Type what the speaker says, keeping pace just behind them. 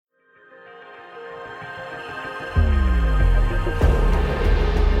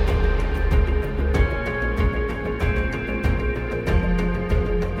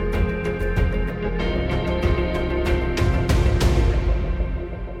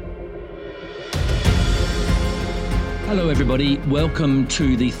Hello, everybody. Welcome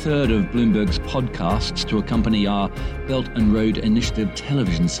to the third of Bloomberg's podcasts to accompany our Belt and Road Initiative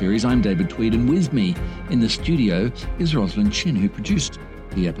television series. I'm David Tweed, and with me in the studio is Rosalind Chin, who produced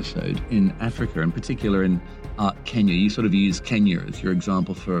the episode in Africa, in particular in Kenya. You sort of use Kenya as your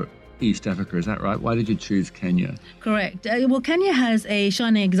example for East Africa, is that right? Why did you choose Kenya? Correct. Well, Kenya has a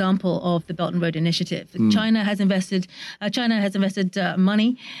shining example of the Belt and Road Initiative. China has invested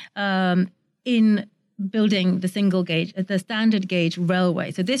money in building the the standard gauge railway.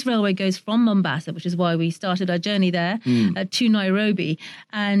 So this railway goes from Mombasa, which is why we started our journey there, to Nairobi.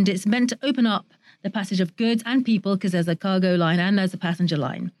 And it's meant to open up the passage of goods and people, because there's a cargo line and there's a passenger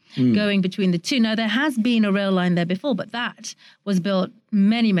line going between the two. Now, there has been a rail line there before, but that was built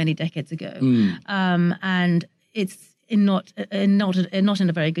many, many decades ago. And it's not in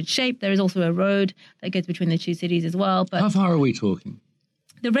a very good shape. There is also a road that goes between the two cities as well. But how far are we talking?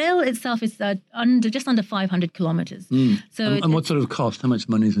 The rail itself is just under 500 kilometres. So and what sort of cost? How much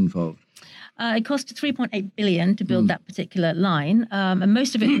money is involved? It cost $3.8 billion to build that particular line, and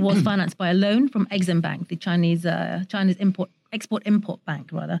most of it was financed by a loan from Exim Bank, the Chinese Export-Import Bank,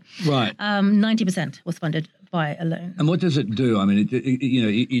 rather. Right. 90% was funded by a loan. And what does it do? I mean,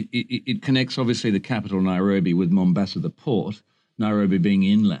 it connects obviously the capital Nairobi with Mombasa, the port. Nairobi being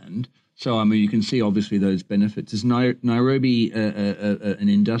inland. So, I mean, you can see obviously those benefits. Is Nairobi an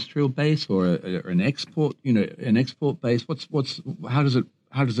industrial base or an export? An export base. How does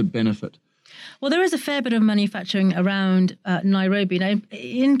it benefit? Well, there is a fair bit of manufacturing around Nairobi. Now,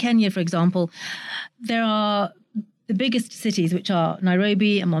 in Kenya, for example, there are the biggest cities, which are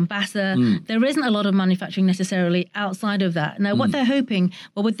Nairobi and Mombasa. There isn't a lot of manufacturing necessarily outside of that. Now, what they're hoping,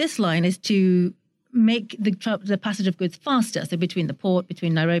 with this line is to make the passage of goods faster. So between the port,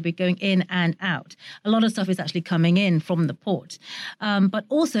 between Nairobi, going in and out. A lot of stuff is actually coming in from the port. But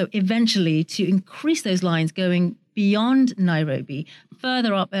also eventually to increase those lines going beyond Nairobi,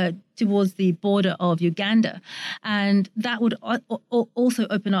 further up towards the border of Uganda. And that would also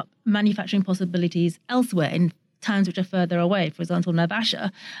open up manufacturing possibilities elsewhere in towns which are further away. For example,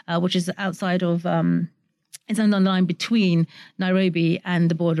 Naivasha, which is outside of... it's on the line between Nairobi and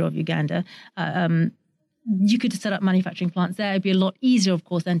the border of Uganda. You could set up manufacturing plants there. It'd be a lot easier, of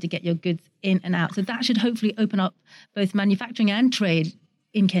course, then to get your goods in and out. So that should hopefully open up both manufacturing and trade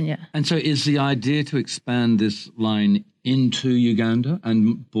in Kenya. And so is the idea to expand this line into Uganda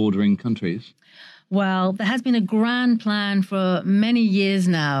and bordering countries? Well, there has been a grand plan for many years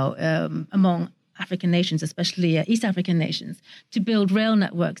now among African nations, especially East African nations, to build rail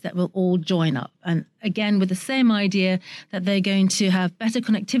networks that will all join up. And again, with the same idea that they're going to have better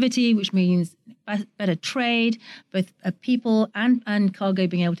connectivity, which means better trade, both people and cargo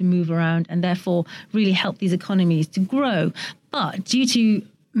being able to move around and therefore really help these economies to grow. But due to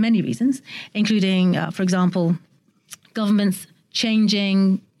many reasons, including, for example, governments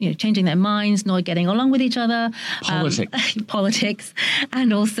changing their minds, not getting along with each other. Politics,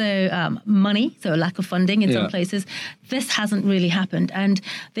 and also money, so a lack of funding in some places. This hasn't really happened. And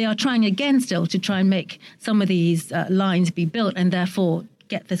they are trying again still to try and make some of these lines be built and therefore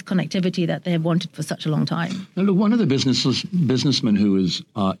get this connectivity that they have wanted for such a long time. Now, look, one of the businessmen who was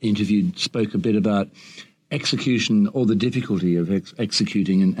interviewed spoke a bit about execution or the difficulty of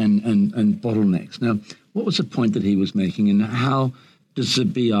executing and bottlenecks. Now, what was the point that he was making, and how does the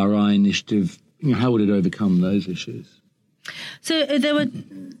BRI initiative, how would it overcome those issues? So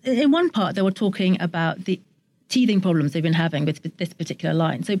in one part, they were talking about the teething problems they've been having with this particular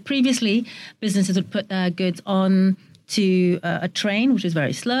line. So previously, businesses would put their goods on to a train, which is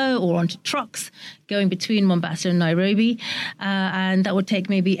very slow, or onto trucks going between Mombasa and Nairobi. And that would take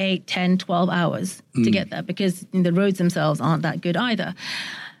maybe 8, 10, 12 hours to get there because the roads themselves aren't that good either.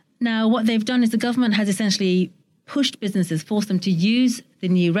 Now, what they've done is the government has essentially pushed businesses, forced them to use the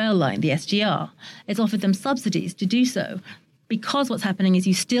new rail line, the SGR. It's offered them subsidies to do so because what's happening is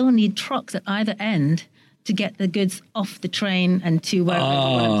you still need trucks at either end to get the goods off the train and to wherever you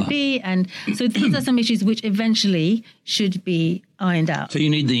want them to be. And so these are some issues which eventually should be ironed out. So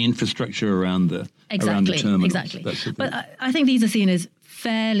you need the infrastructure around the terminals. Exactly. But I think these are seen as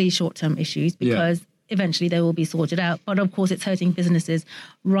fairly short-term issues because eventually they will be sorted out. But of course, it's hurting businesses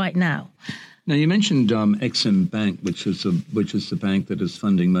right now. Now, you mentioned Exim Bank, which is the bank that is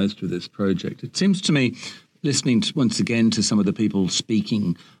funding most of this project. It seems to me, listening once again to some of the people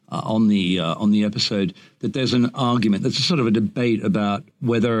speaking on the episode, that there's an argument, there's a sort of a debate about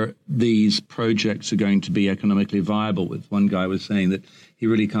whether these projects are going to be economically viable. With one guy was saying that he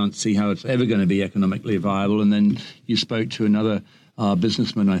really can't see how it's ever going to be economically viable, and then you spoke to another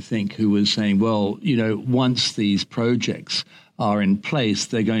businessman, I think, who was saying, well, once these projects are in place,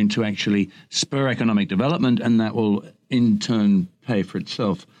 they're going to actually spur economic development, and that will in turn pay for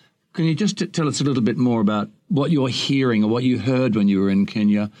itself. Can you just tell us a little bit more about what you're hearing or what you heard when you were in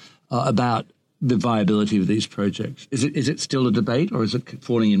Kenya about the viability of these projects? Is it still a debate, or is it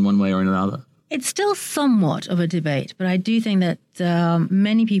falling in one way or another? It's still somewhat of a debate, but I do think that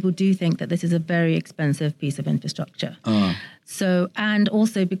many people do think that this is a very expensive piece of infrastructure. So, and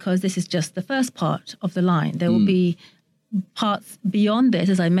also because this is just the first part of the line, there will be parts beyond this,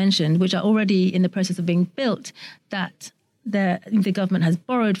 as I mentioned, which are already in the process of being built, that the government has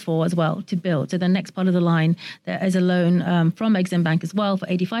borrowed for as well to build. So the next part of the line, there is a loan from Exim Bank as well for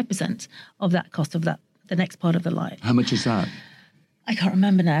 85% of that cost of the next part of the line. How much is that? I can't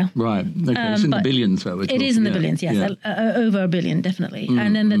remember now. Right. Okay. It's in the billions, though. It is in the billions, yes. Over $1 billion, definitely.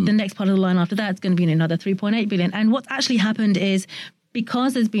 And then the next part of the line after that is going to be another $3.8 billion. And what's actually happened is,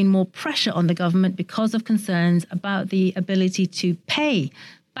 because there's been more pressure on the government because of concerns about the ability to pay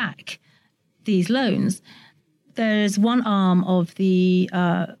back these loans, there's one arm of the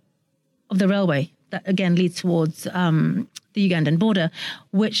railway that, again, leads towards the Ugandan border,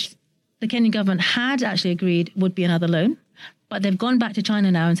 which the Kenyan government had actually agreed would be another loan. But they've gone back to China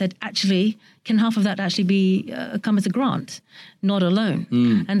now and said, actually, can half of that actually be come as a grant, not a loan?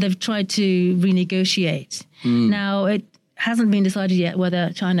 And they've tried to renegotiate. Now, it hasn't been decided yet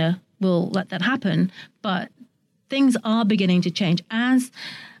whether China will let that happen, but things are beginning to change. As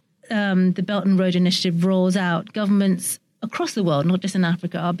the Belt and Road Initiative rolls out, governments across the world, not just in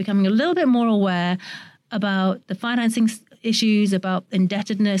Africa, are becoming a little bit more aware about the financing issues, about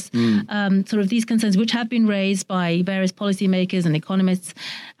indebtedness, sort of these concerns which have been raised by various policymakers and economists,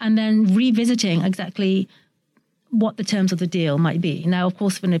 and then revisiting exactly what the terms of the deal might be. Now, of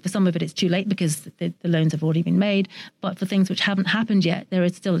course, for some of it, it's too late because the loans have already been made. But for things which haven't happened yet, there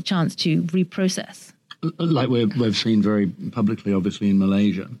is still a chance to reprocess. Like we've seen very publicly, obviously, in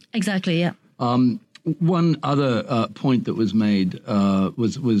Malaysia. Exactly, yeah. One other point that was made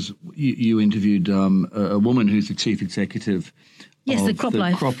was you interviewed a woman who's the chief executive of the Crop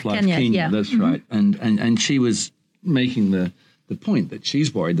Life Kenya. Yeah. That's right. And she was making the point that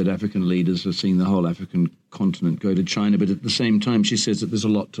she's worried that African leaders are seeing the whole African continent go to China. But at the same time, she says that there's a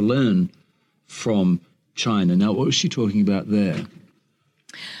lot to learn from China. Now, what was she talking about there?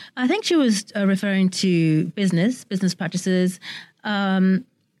 I think she was referring to business practices,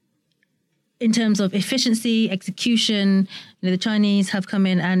 in terms of efficiency, execution. The Chinese have come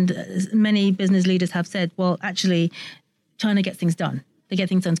in, and many business leaders have said, well, actually, China gets things done. They get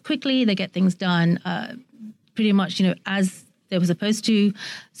things done quickly. They get things done pretty much, as they were supposed to.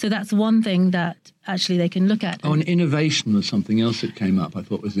 So that's one thing that actually they can look at. Oh, and innovation was something else that came up I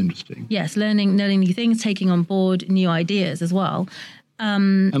thought was interesting. Yes, learning new things, taking on board new ideas as well.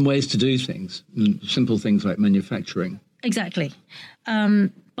 And ways to do things, simple things like manufacturing. Exactly.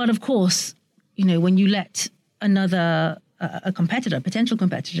 But of course, when you let a potential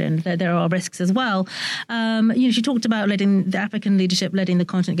competitor, and there are risks as well. She talked about letting the African leadership, letting the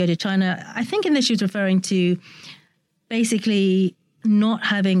continent go to China. I think in this she was referring to basically not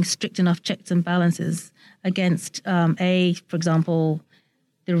having strict enough checks and balances against, for example,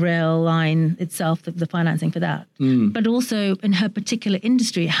 the rail line itself, the financing for that, but also in her particular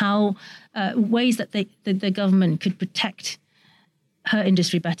industry, how ways that the government could protect her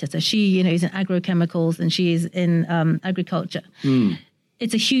industry better. So she, is in agrochemicals and she is in agriculture.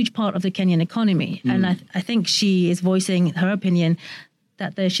 It's a huge part of the Kenyan economy. And I think she is voicing her opinion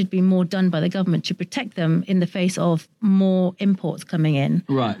that there should be more done by the government to protect them in the face of more imports coming in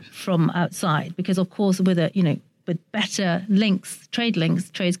from outside. Because, of course, with better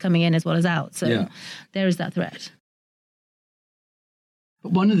trades coming in as well as out. So there is that threat.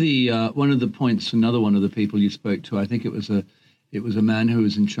 But one of the points, another one of the people you spoke to, I think it was a man who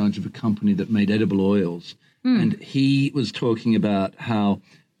was in charge of a company that made edible oils. And he was talking about how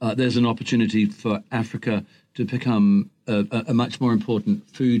there's an opportunity for Africa to become a much more important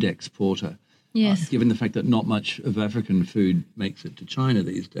food exporter, given the fact that not much of African food makes it to China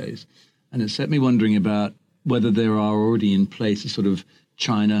these days. And it set me wondering about whether there are already in place a sort of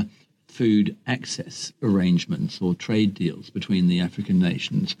China food access arrangements or trade deals between the African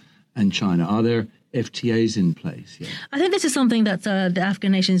nations and China. Are there FTAs in place yet? I think this is something that the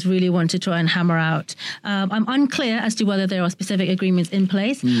African nations really want to try and hammer out. I'm unclear as to whether there are specific agreements in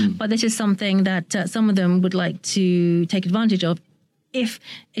place, but this is something that some of them would like to take advantage of if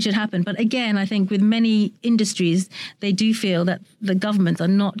it should happen. But again, I think with many industries, they do feel that the governments are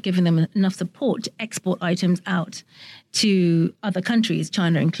not giving them enough support to export items out to other countries,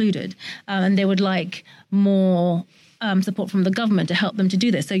 China included. And they would like more support from the government to help them to do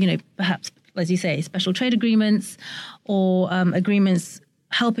this. So, perhaps as you say, special trade agreements or agreements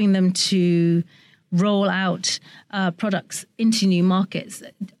helping them to roll out products into new markets.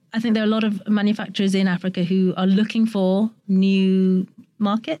 I think there are a lot of manufacturers in Africa who are looking for new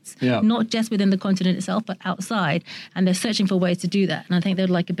markets, not just within the continent itself, but outside. And they're searching for ways to do that. And I think they'd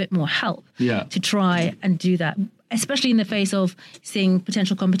like a bit more help to try and do that, especially in the face of seeing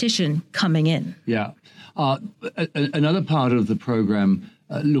potential competition coming in. Yeah. Another part of the program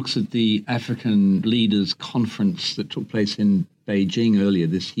looks at the African Leaders Conference that took place in Beijing earlier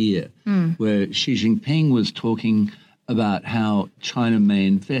this year, where Xi Jinping was talking about how China may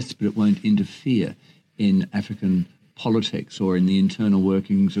invest, but it won't interfere in African politics or in the internal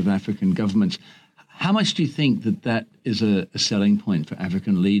workings of African governments. How much do you think that that is a selling point for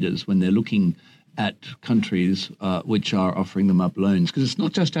African leaders when they're looking at countries which are offering them up loans? Because it's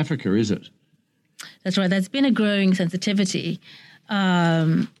not just Africa, is it? That's right. There's been a growing sensitivity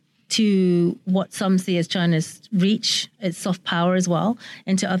to what some see as China's reach, its soft power as well,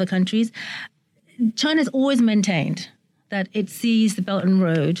 into other countries. China's always maintained that it sees the Belt and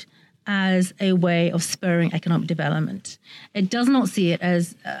Road as a way of spurring economic development. It does not see it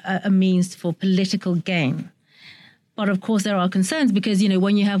as a means for political gain. But of course, there are concerns because,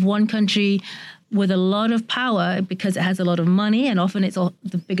 when you have one country with a lot of power because it has a lot of money and often it's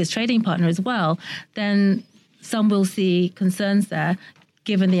the biggest trading partner as well, then some will see concerns there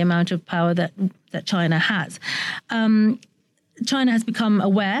given the amount of power that China has. China has become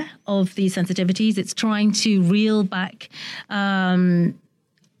aware of these sensitivities. It's trying to reel back the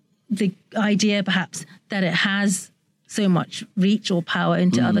idea, perhaps, that it has so much reach or power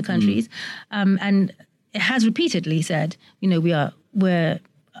into other countries. And it has repeatedly said, we're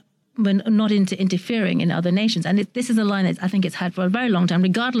not into interfering in other nations. And this is a line that I think it's had for a very long time,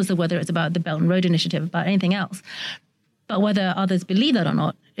 regardless of whether it's about the Belt and Road Initiative, about anything else. But whether others believe that or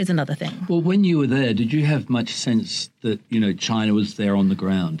not is another thing. Well, when you were there, did you have much sense that, China was there on the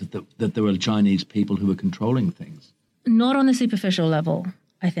ground, that there were Chinese people who were controlling things? Not on the superficial level,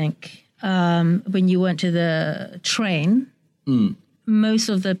 I think. When you went to the train, most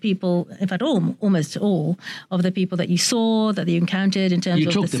of the people, in fact, almost all of the people that you saw, that you encountered in terms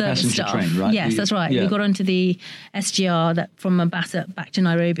of the service staff. You took the passenger train, right? Yes, that's right. We got onto the SGR from Mombasa back to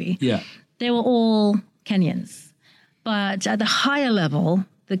Nairobi. Yeah. They were all Kenyans. But at the higher level,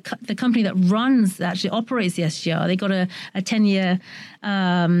 the company that actually operates the SGR, they got a 10-year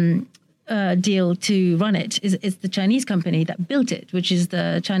deal to run it. Is the Chinese company that built it, which is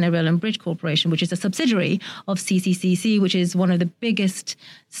the China Rail and Bridge Corporation, which is a subsidiary of CCCC, which is one of the biggest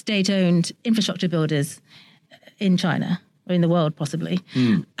state-owned infrastructure builders in China, or in the world possibly.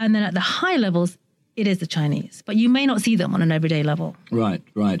 And then at the high levels, it is the Chinese, but you may not see them on an everyday level. Right.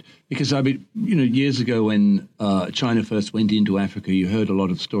 Because, years ago when China first went into Africa, you heard a lot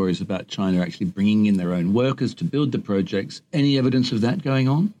of stories about China actually bringing in their own workers to build the projects. Any evidence of that going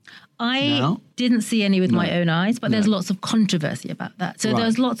on? I didn't see any with my own eyes, but there's lots of controversy about that. So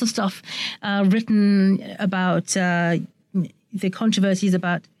there's lots of stuff written about the controversies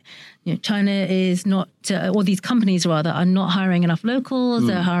about China is not, or these companies rather, are not hiring enough locals.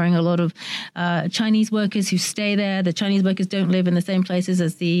 They're hiring a lot of Chinese workers who stay there. The Chinese workers don't live in the same places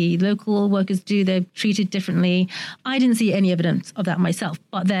as the local workers do. They're treated differently. I didn't see any evidence of that myself.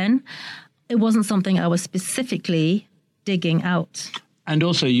 But then it wasn't something I was specifically digging out. And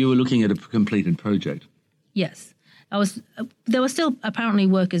also you were looking at a completed project. Yes. There were still apparently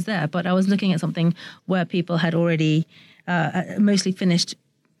workers there, but I was looking at something where people had already mostly finished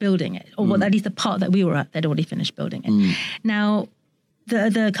building it, or at least the part that we were at, they'd already finished building it. Now,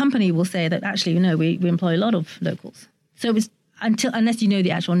 the company will say that actually, we employ a lot of locals. So it's unless you know the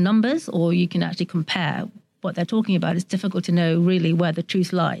actual numbers or you can actually compare what they're talking about, it's difficult to know really where the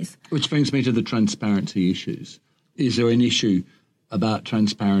truth lies. Which brings me to the transparency issues. Is there an issue about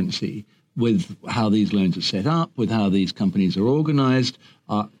transparency with how these loans are set up, with how these companies are organized?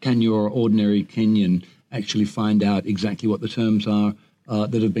 Can your ordinary Kenyan actually find out exactly what the terms are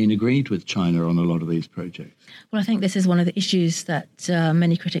that have been agreed with China on a lot of these projects? Well, I think this is one of the issues that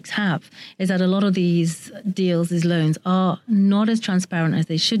many critics have, is that a lot of these deals, these loans, are not as transparent as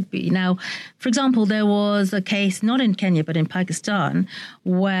they should be. Now, for example, there was a case, not in Kenya, but in Pakistan,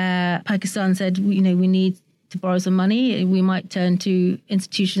 where Pakistan said, we need to borrow some money. We might turn to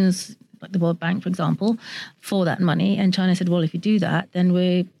institutions like the World Bank, for example, for that money. And China said, well, if you do that, then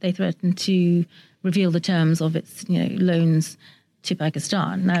they threatened to reveal the terms of its loans to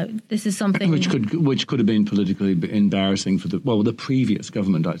Pakistan. Now, this is something which could have been politically embarrassing for the previous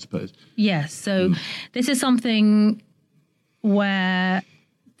government, I suppose. Yes. So this is something where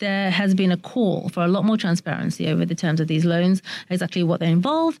there has been a call for a lot more transparency over the terms of these loans, exactly what they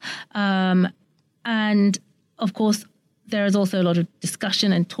involve. And of course, there is also a lot of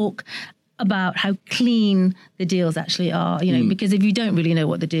discussion and talk about how clean the deals actually are, because if you don't really know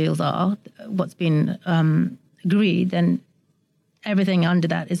what the deals are, what's been agreed, then everything under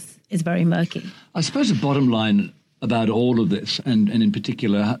that is very murky. I suppose the bottom line about all of this, and in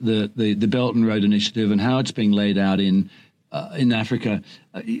particular the Belt and Road Initiative and how it's being laid out in Africa,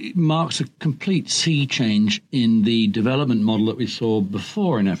 it marks a complete sea change in the development model that we saw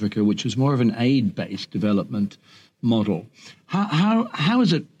before in Africa, which was more of an aid-based development model. How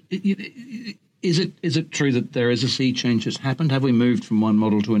is it? Is it true that there is a sea change that's happened? Have we moved from one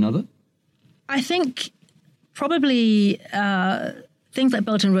model to another? I think probably things like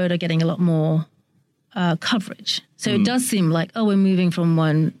Belt and Road are getting a lot more coverage. So it does seem like, we're moving from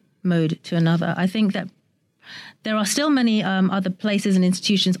one mode to another. I think that there are still many other places and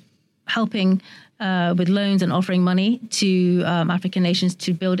institutions helping with loans and offering money to African nations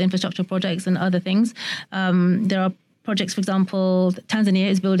to build infrastructure projects and other things. There are projects, for example, Tanzania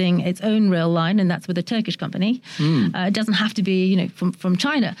is building its own rail line, and that's with a Turkish company. It doesn't have to be, from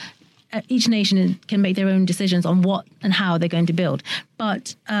China. Each nation can make their own decisions on what and how they're going to build.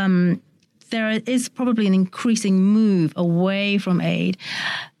 But there is probably an increasing move away from aid.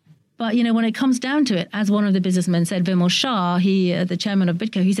 But, when it comes down to it, as one of the businessmen said, Vimal Shah, the chairman of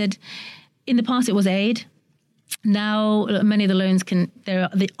BIDCO, he said, in the past it was aid. Now many of the loans there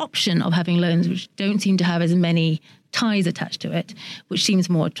are the option of having loans which don't seem to have as many ties attached to it, which seems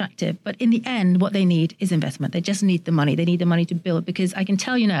more attractive. But in the end, what they need is investment. They just need the money. They need the money to build, because I can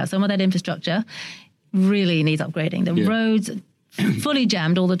tell you now, some of that infrastructure really needs upgrading. The roads fully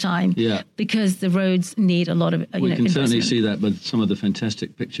jammed all the time because the roads need a lot of we can certainly see that with some of the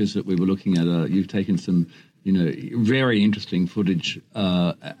fantastic pictures that we were looking at. You've taken some very interesting footage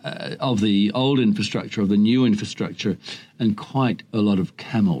of the old infrastructure, of the new infrastructure, and quite a lot of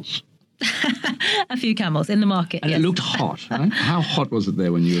camels. A few camels in the market. And it looked hot, right? How hot was it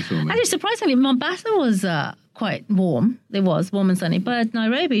there when you were filming? Actually, surprisingly, Mombasa was quite warm. It was warm and sunny. But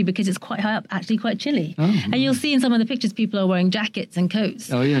Nairobi, because it's quite high up, actually quite chilly. And you'll see in some of the pictures people are wearing jackets and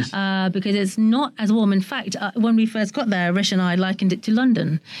coats. Oh, yes. Because it's not as warm. In fact, when we first got there, Rish and I likened it to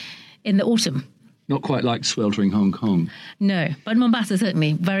London in the autumn. Not quite like sweltering Hong Kong. No, but Mombasa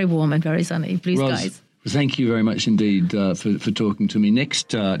certainly very warm and very sunny. Blue skies. Thank you very much indeed for talking to me. Next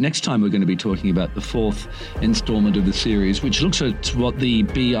time we're going to be talking about the fourth instalment of the series, which looks at what the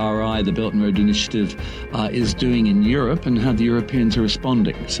BRI, the Belt and Road Initiative, is doing in Europe and how the Europeans are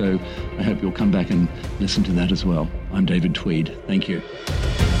responding. So I hope you'll come back and listen to that as well. I'm David Tweed. Thank you.